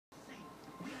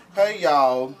Hey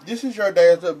y'all, this is your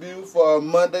day's review for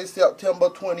Monday, September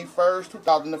 21st,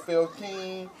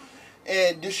 2015.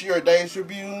 And this is your day's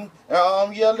review.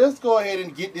 Yeah, let's go ahead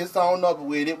and get this on up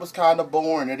with. It was kind of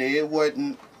boring today. It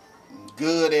wasn't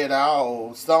good at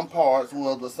all. Some parts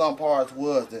was, but some parts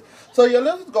wasn't. So yeah,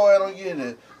 let's go ahead and get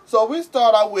it. So we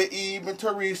start out with Eve and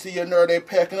Teresa. You know, they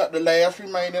packing up the last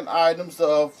remaining items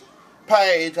of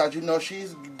Paige. As you know,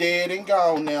 she's dead and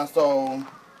gone now, so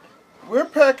we're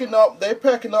packing up, they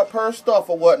packing up her stuff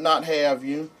or whatnot have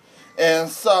you. And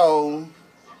so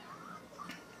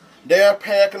they're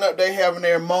packing up, they having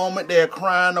their moment, they're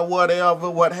crying or whatever,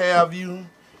 what have you.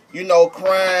 You know,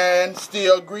 crying,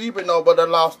 still grieving over the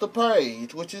lost of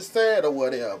Paige, which is sad or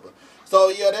whatever. So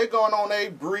yeah, they're going on, they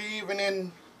breathing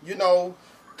and, you know,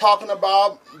 talking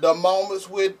about the moments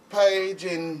with Paige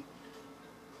and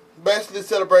basically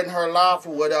celebrating her life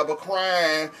or whatever,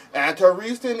 crying. And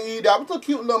Teresa and Eve, that was a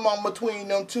cute little moment between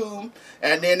them two.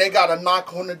 And then they got a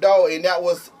knock on the door, and that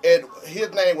was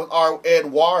his name was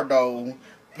Eduardo,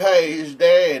 Paige's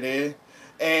daddy.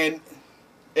 And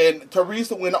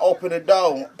Teresa went to open the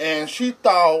door, and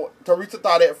Teresa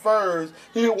thought at first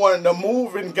he was one of the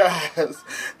moving guys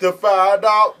to find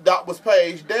out that was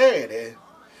Paige's daddy.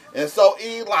 And so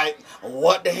Eve like,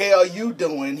 what the hell you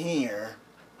doing here?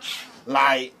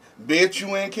 Like, bitch,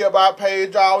 you ain't care about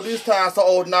Paige all this time,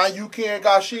 so now you can't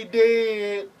got she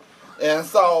dead. And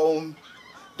so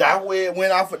that way it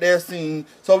went off of that scene.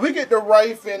 So we get the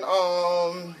Rafe and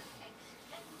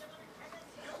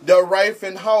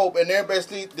Hope, and they're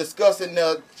basically discussing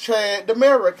the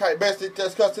murder case, basically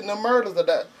discussing the murders of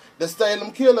the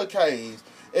Salem killer case.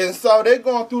 And so they're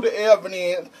going through the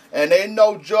evidence, and they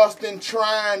know Justin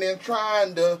trying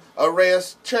to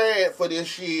arrest Chad for this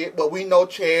shit, but we know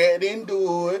Chad didn't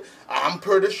do it. I'm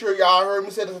pretty sure y'all heard me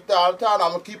say this all the time.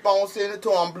 I'm going to keep on saying it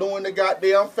till I'm blue in the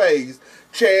goddamn face.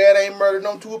 Chad ain't murdered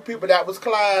them two people. That was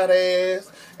Clyde ass.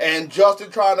 And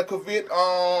Justin trying to convict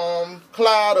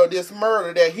Clyde of this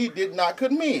murder that he did not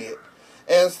commit.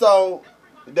 And so,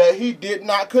 that he did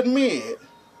not commit.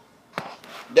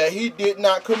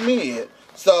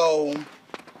 So,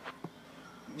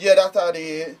 yeah, that's how it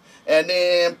is. And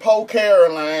then poor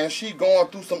Caroline, she going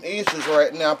through some issues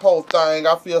right now. Poor thing.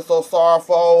 I feel so sorry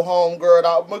for old homegirl,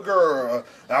 that was my girl.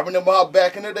 I remember her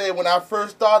back in the day when I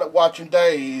first started watching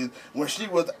Days, when she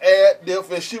was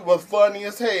active and she was funny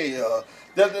as hell.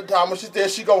 That's the time when she said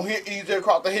she gonna hit EJ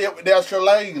across the head with that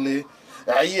shillelagh.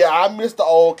 Yeah, I miss the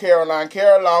old Caroline.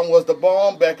 Caroline was the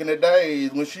bomb back in the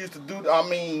days when she used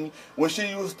to when she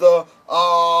used to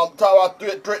talk about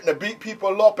threatening to beat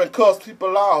people up and cuss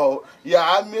people out. Yeah,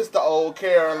 I miss the old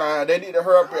Caroline. They need to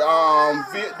hurry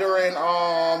up Victor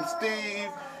and Steve.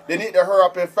 They need to hurry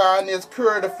up and find this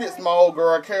cure to fix my old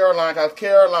girl Caroline, because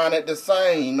Caroline ain't the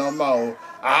same no more.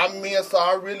 I miss her.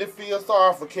 I really feel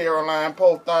sorry for Caroline,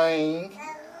 poor thing.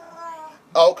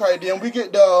 Okay, then we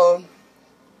get the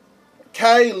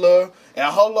Kayla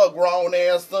and her little grown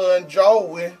ass son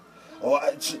Joey.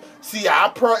 See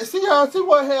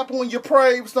what happened when you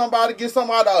praise somebody, give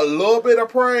somebody a little bit of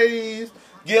praise,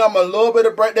 give them a little bit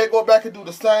of break, they go back and do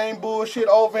the same bullshit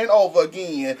over and over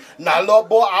again. Now, little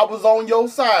boy, I was on your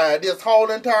side this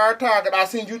whole entire time, and I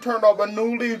seen you turn over a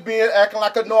new leaf, acting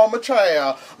like a normal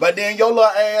child. But then your little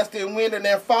ass then went and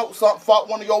then fought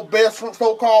one of your best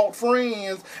so-called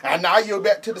friends, and now you're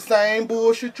back to the same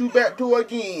bullshit you back to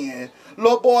again.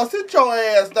 Little boy, sit your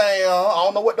ass down. I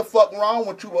don't know what the fuck wrong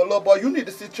with you, but little boy, you need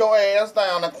to sit your ass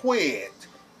down and quit.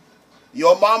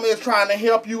 Your mama is trying to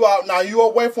help you out now. You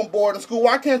away from boarding school.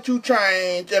 Why can't you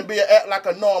change and act like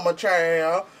a normal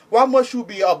child? Why must you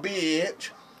be a bitch?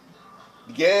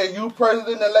 Yeah, you praised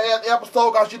in the last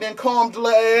episode because you didn't calm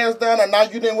your ass down, and now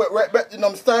you didn't went right back to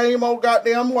them same old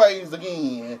goddamn ways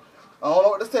again. I don't know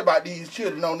what to say about these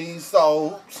children on these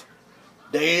soaps.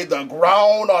 They either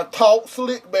grown or talk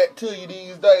slick back to you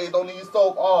these days on these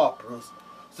soap operas.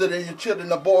 So that your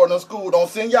children are boarding school. Don't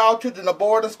send y'all children to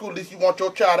boarding school unless you want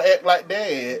your child to act like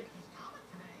that.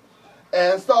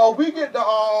 And so we get the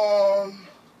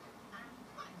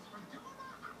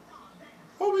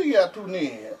what we got to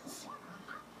next?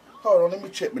 Hold on, let me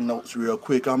check my notes real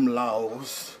quick. I'm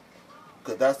lost.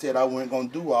 Because I said I wasn't going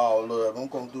to do all of it. I'm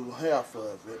going to do half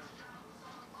of it.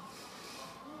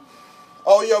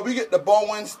 Oh, yeah, we get the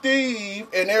Bo and Steve,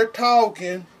 and they're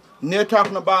talking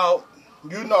about,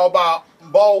 you know, about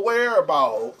Bo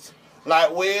whereabouts.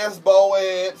 Like, where's Bo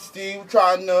at? Steve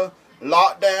trying to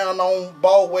lock down on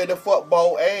Bo, where the fuck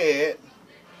Bo at.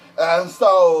 And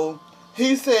so,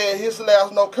 he said his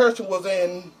last location was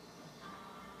in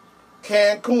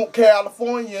Cancun,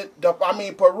 California,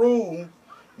 Peru.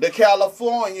 to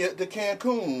California, to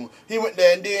Cancun. He went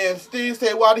there, and then Steve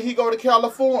said, why did he go to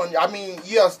California?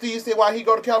 Steve said, why he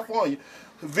go to California?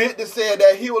 Victor said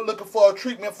that he was looking for a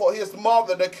treatment for his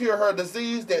mother to cure her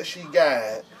disease that she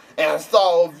got. And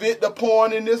so Victor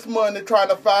pouring in this money trying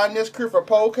to find this cure for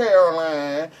poor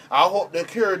Caroline. I hope the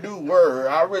cure do work.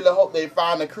 I really hope they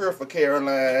find a cure for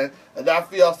Caroline. And I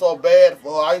feel so bad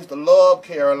for her. I used to love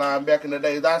Caroline back in the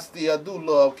days. I still do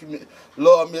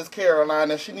love Miss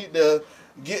Caroline. And she need to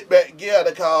get back together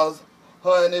because,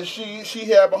 honey, she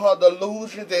having her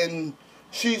delusions and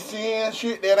she seeing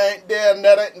shit that ain't there, and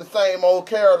that ain't the same old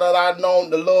Carol that I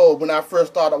known to love when I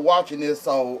first started watching this.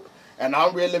 So, and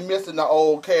I'm really missing the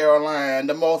old Caroline,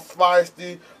 the most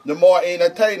feisty, the more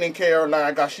entertaining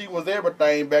Caroline, because she was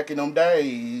everything back in them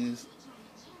days.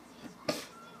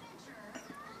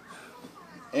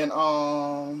 And,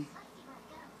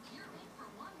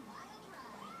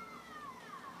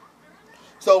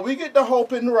 so we get the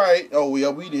hoping right. Oh, yeah,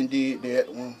 we didn't did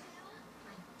that one.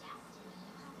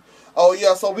 Oh,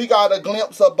 yeah, so we got a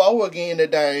glimpse of Bo again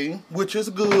today, which is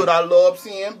good. I love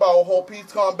seeing Bo. Hope he's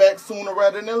come back sooner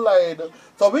rather than later.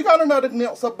 So we got another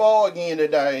glimpse of Bo again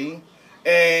today.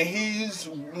 And he's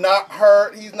not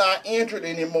hurt. He's not injured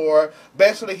anymore.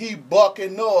 Basically, he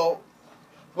bucking up.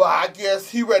 Well, I guess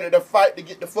he ready to fight to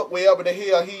get the foot wherever the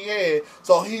hell he at.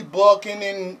 So he bucking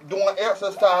and doing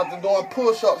exercise and doing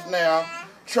push-ups now,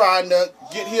 trying to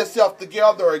get himself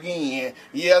together again.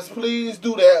 Yes, please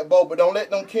do that, Bo, but don't let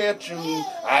them catch you.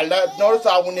 I noticed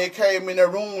how when they came in the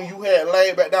room, you had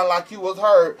laid back down like you was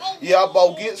hurt. Yeah,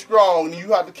 Bo, get strong.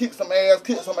 You have to kick some ass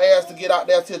to get out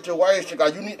that situation,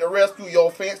 because you need to rescue your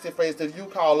fancy face that you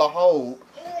call her Hope.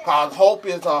 Because Hope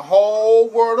is a whole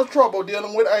world of trouble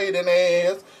dealing with Aiden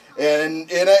ass. And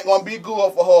it ain't going to be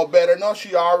good for her. Better enough,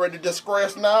 she already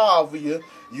disgraced now over you.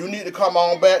 You need to come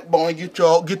on back, boy, and get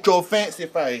your fancy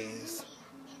face.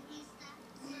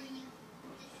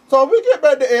 So we get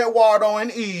back to Eduardo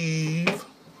and Eve.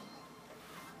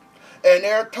 And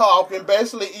they're talking.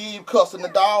 Basically, Eve cussing the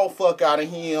dog fuck out of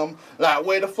him. Like,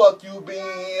 where the fuck you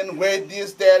been? Where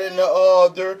this, that, and the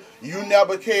other? You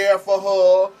never cared for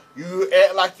her. You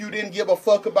act like you didn't give a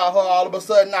fuck about her. All of a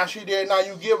sudden, now she there, now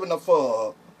you giving a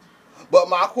fuck. But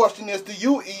my question is to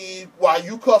you, Eve, why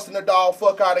you cussing the dog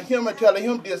fuck out of him and telling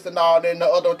him this and all that, and the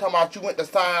other one talking about you went to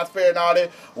science fair and all that,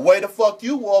 where the fuck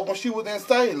you was when she was in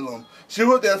Salem? She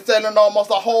was in Salem almost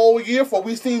a whole year before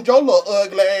we seen your little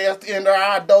ugly ass enter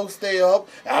our doorstep,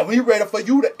 and we ready for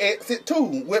you to exit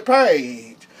too with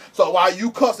Paige. So why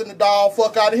you cussing the dog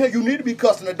fuck out of him? You need to be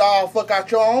cussing the dog fuck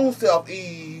out your own self,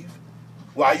 Eve.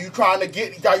 Why you trying to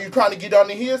get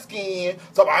under his skin?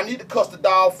 So I need to cuss the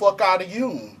dog fuck out of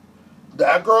you.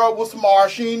 That girl was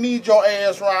smart. She didn't need your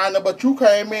ass around her, but you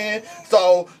came in.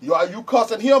 So, you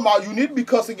cussing him out. You need to be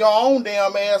cussing your own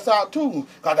damn ass out, too.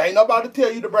 Because ain't nobody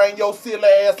tell you to bring your silly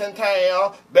ass in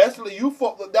town. Basically, you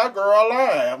fucked with that girl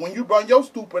alive when you bring your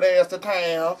stupid ass to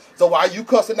town. So, why you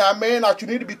cussing that man out, you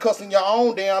need to be cussing your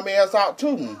own damn ass out,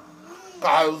 too.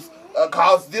 Cause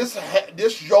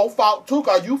this your fault, too.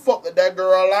 Because you fucked with that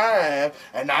girl alive.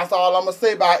 And that's all I'm going to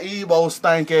say about Evo's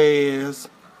stank ass.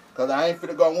 Because I ain't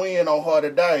finna go in on her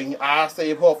today. I'll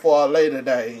save her for a later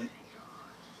day.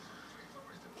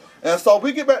 And so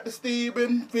we get back to Steve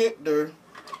and Victor.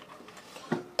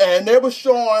 And they were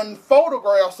showing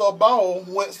photographs of Bo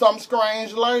with some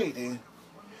strange lady.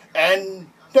 And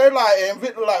they're like, and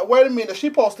Victor like, wait a minute, she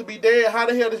supposed to be dead. How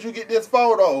the hell did you get this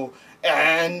photo?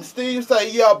 And Steve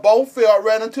say, yeah, Bo fell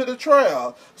right into the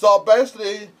trail. So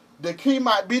basically, the key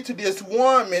might be to this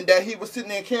woman that he was sitting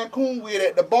in Cancun with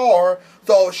at the bar.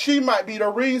 So she might be the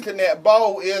reason that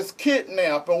Bo is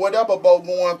kidnapped or whatever Bo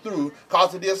going through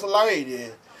because of this lady.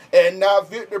 And now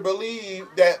Victor believes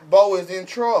that Bo is in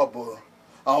trouble.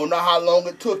 I don't know how long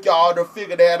it took y'all to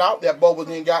figure that out, that Bo was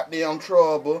in goddamn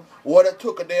trouble. What it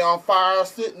took, a damn fire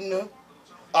sitting there,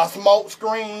 a smoke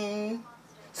screen,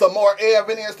 some more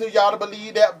evidence to y'all to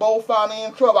believe that Bo finally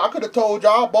in trouble. I could have told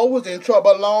y'all Bo was in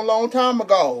trouble a long, long time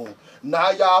ago.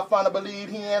 Now y'all finally believe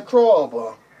he in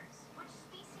trouble.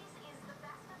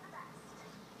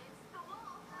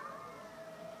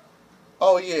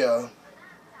 Oh yeah.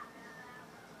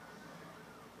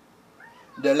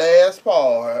 The last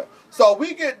part. So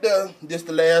we get this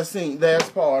the last scene,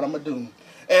 last part I'm gonna do.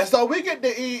 And so we get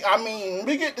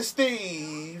to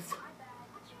Steve.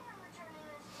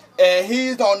 And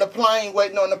he's on the plane,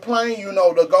 waiting on the plane,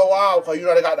 to go out. Because,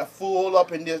 they got to fool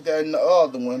up in this, that, and the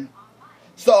other one.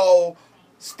 So,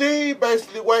 Steve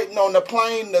basically waiting on the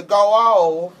plane to go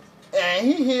off. And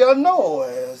he hear a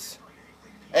noise.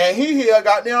 And he hear a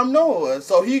goddamn noise.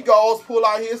 So, he goes, pull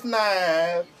out his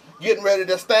knife, getting ready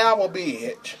to stab a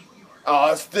bitch.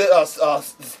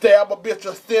 stab a bitch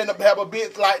or stand up, have a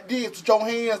bitch like this, put your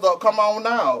hands up, come on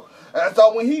now. And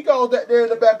so when he goes back there in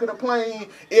the back of the plane,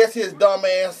 it's his dumb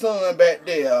ass son back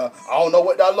there. I don't know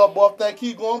what that little boy think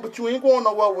he going, but you ain't going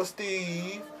nowhere with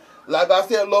Steve. Like I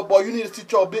said, little boy, you need to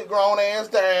sit your big grown ass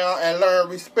down and learn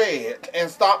respect and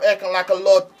stop acting like a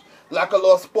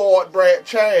little spoiled brat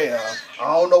child.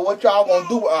 I don't know what y'all gonna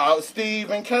do. Steve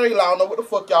and Kayla, I don't know what the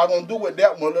fuck y'all gonna do with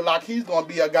that one. Look like he's gonna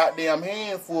be a goddamn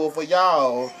handful for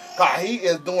y'all. Cause he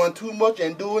is doing too much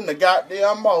and doing the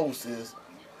goddamn Moses.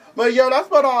 But yo, that's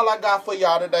about all I got for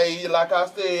y'all today. Like I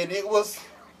said,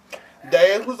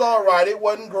 Days was alright. It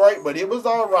wasn't great, but it was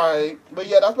alright. But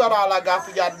yeah, that's about all I got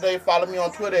for y'all today. Follow me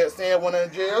on Twitter at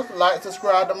San1andJS. Like,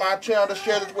 subscribe to my channel,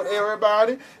 share this with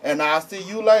everybody. And I'll see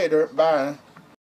you later. Bye.